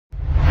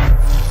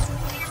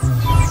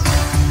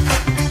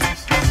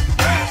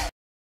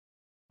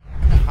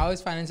how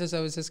is Financial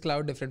Services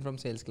Cloud different from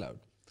Sales Cloud?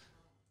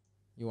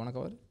 You want to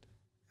cover it?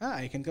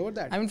 I can cover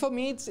that. I mean, for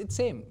me, it's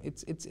same.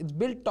 It's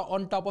built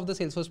on top of the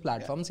Salesforce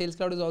platform. Yeah. Sales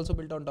Cloud is also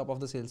built on top of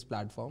the sales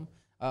platform.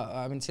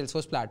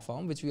 Salesforce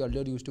platform, which we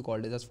earlier used to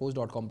call it as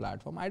Force.com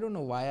platform. I don't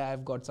know why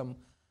I've got some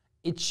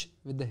itch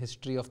with the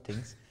history of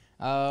things.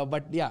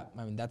 But yeah,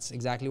 I mean, that's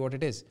exactly what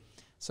it is.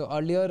 So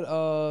earlier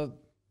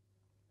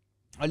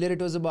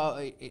it was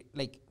about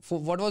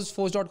what was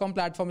Force.com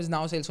platform is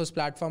now Salesforce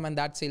platform, and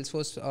that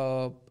Salesforce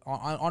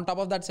on top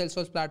of that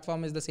Salesforce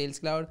platform is the Sales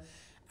Cloud,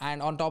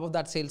 and on top of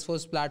that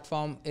Salesforce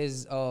platform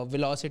is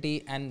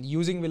Velocity, and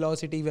using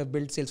Velocity we have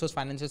built Salesforce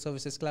Financial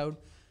Services Cloud.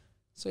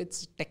 So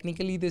it's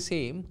technically the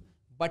same,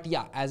 but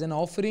yeah, as an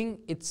offering,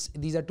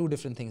 these are two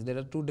different things. There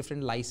are two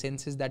different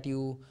licenses that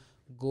you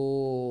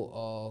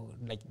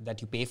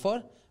that you pay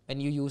for when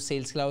you use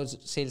Sales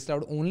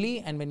Cloud only,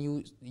 and when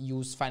you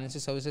use Financial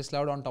Services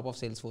Cloud on top of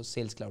Salesforce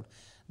Sales Cloud.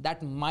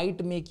 That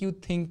might make you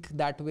think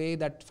that way,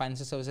 that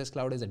Financial Services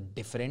Cloud is a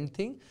different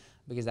thing,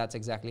 because that's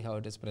exactly how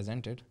it is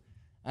presented.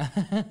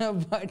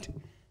 But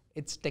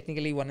it's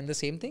technically one and the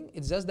same thing.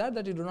 It's just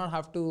that you do not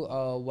have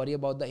to worry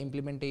about the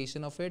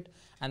implementation of it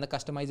and the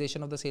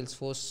customization of the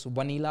Salesforce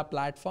vanilla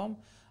platform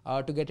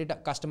to get it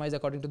customized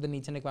according to the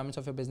needs and requirements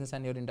of your business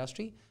and your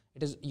industry.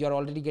 You're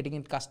already getting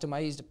it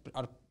customized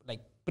or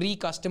like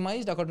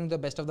pre-customized according to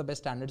the best of the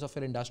best standards of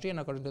your industry and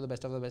according to the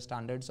best of the best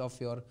standards of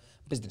your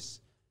business.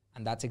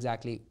 And that's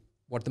exactly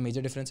what the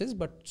major difference is.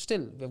 But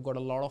still, we've got a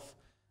lot of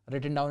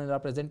written down in our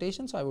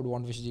presentation, so I would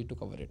want Vishji to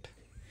cover it.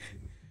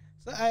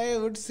 So I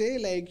would say,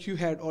 like, you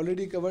had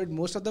already covered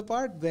most of the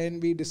part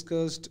when we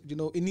discussed,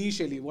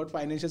 initially what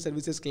Financial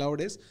Services Cloud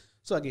is.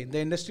 So again, the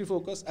industry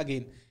focus,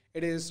 again,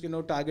 it is,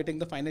 targeting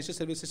the financial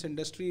services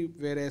industry,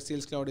 whereas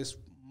Sales Cloud is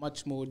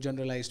much more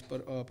generalized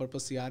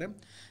purpose CRM.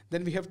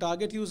 Then we have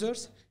target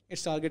users.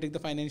 It's targeting the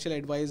financial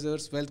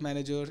advisors, wealth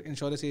managers,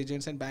 insurance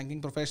agents, and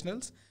banking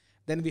professionals.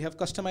 Then we have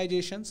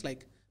customizations,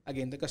 like,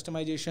 again, the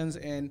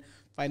customizations in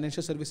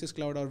Financial Services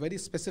Cloud are very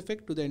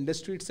specific to the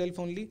industry itself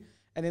only.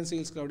 And then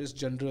Sales Cloud is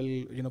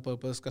general,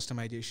 purpose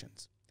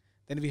customizations.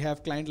 Then we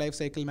have client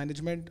lifecycle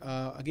management.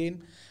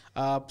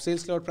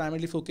 Sales Cloud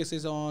primarily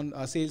focuses on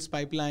sales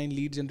pipeline,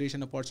 lead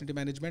generation, opportunity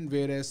management,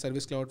 whereas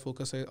Service Cloud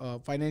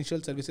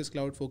Financial Services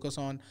Cloud focus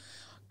on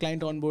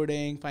client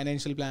onboarding,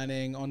 financial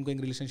planning, ongoing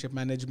relationship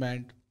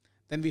management.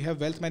 Then we have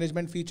wealth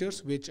management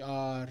features, which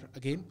are,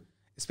 again,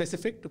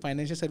 specific to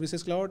Financial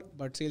Services Cloud,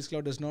 but Sales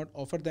Cloud does not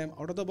offer them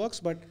out of the box,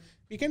 but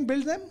we can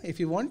build them if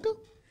you want to.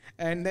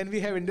 And then we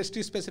have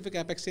industry-specific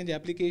App Exchange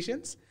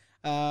applications,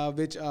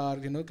 which are,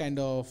 kind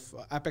of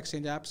App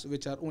Exchange apps,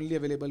 which are only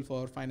available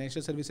for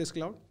Financial Services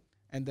Cloud.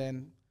 And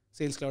then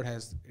Sales Cloud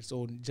has its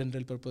own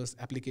general purpose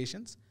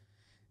applications.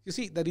 You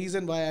see, the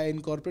reason why I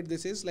incorporate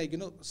this is, like,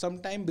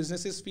 sometimes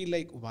businesses feel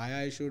like, why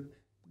I should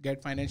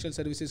get Financial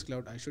Services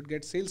Cloud? I should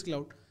get Sales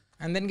Cloud.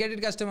 And then get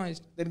it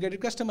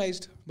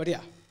customized. But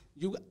yeah,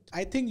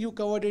 I think you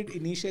covered it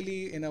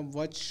initially in a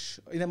much,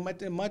 I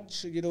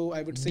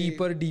would say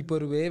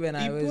deeper way when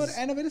I was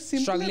and a very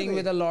struggling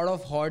with a lot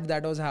of hot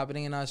that was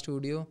happening in our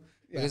studio,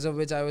 because of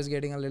which I was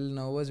getting a little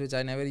nervous, which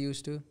I never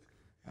used to.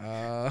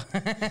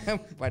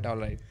 But all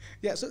right.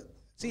 Yeah. So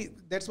see,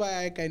 that's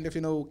why I kind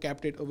of,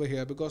 kept it over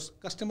here, because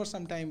customers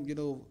sometimes,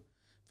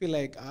 feel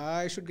like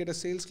I should get a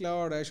Sales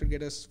Cloud, I should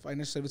get a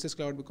Financial Services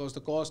Cloud, because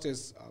the cost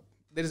is,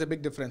 there is a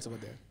big difference over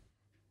there.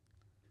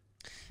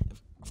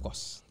 Of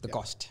course, the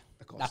cost.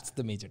 That's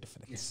the major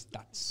difference. Yes.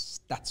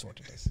 That's what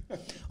it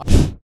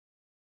is.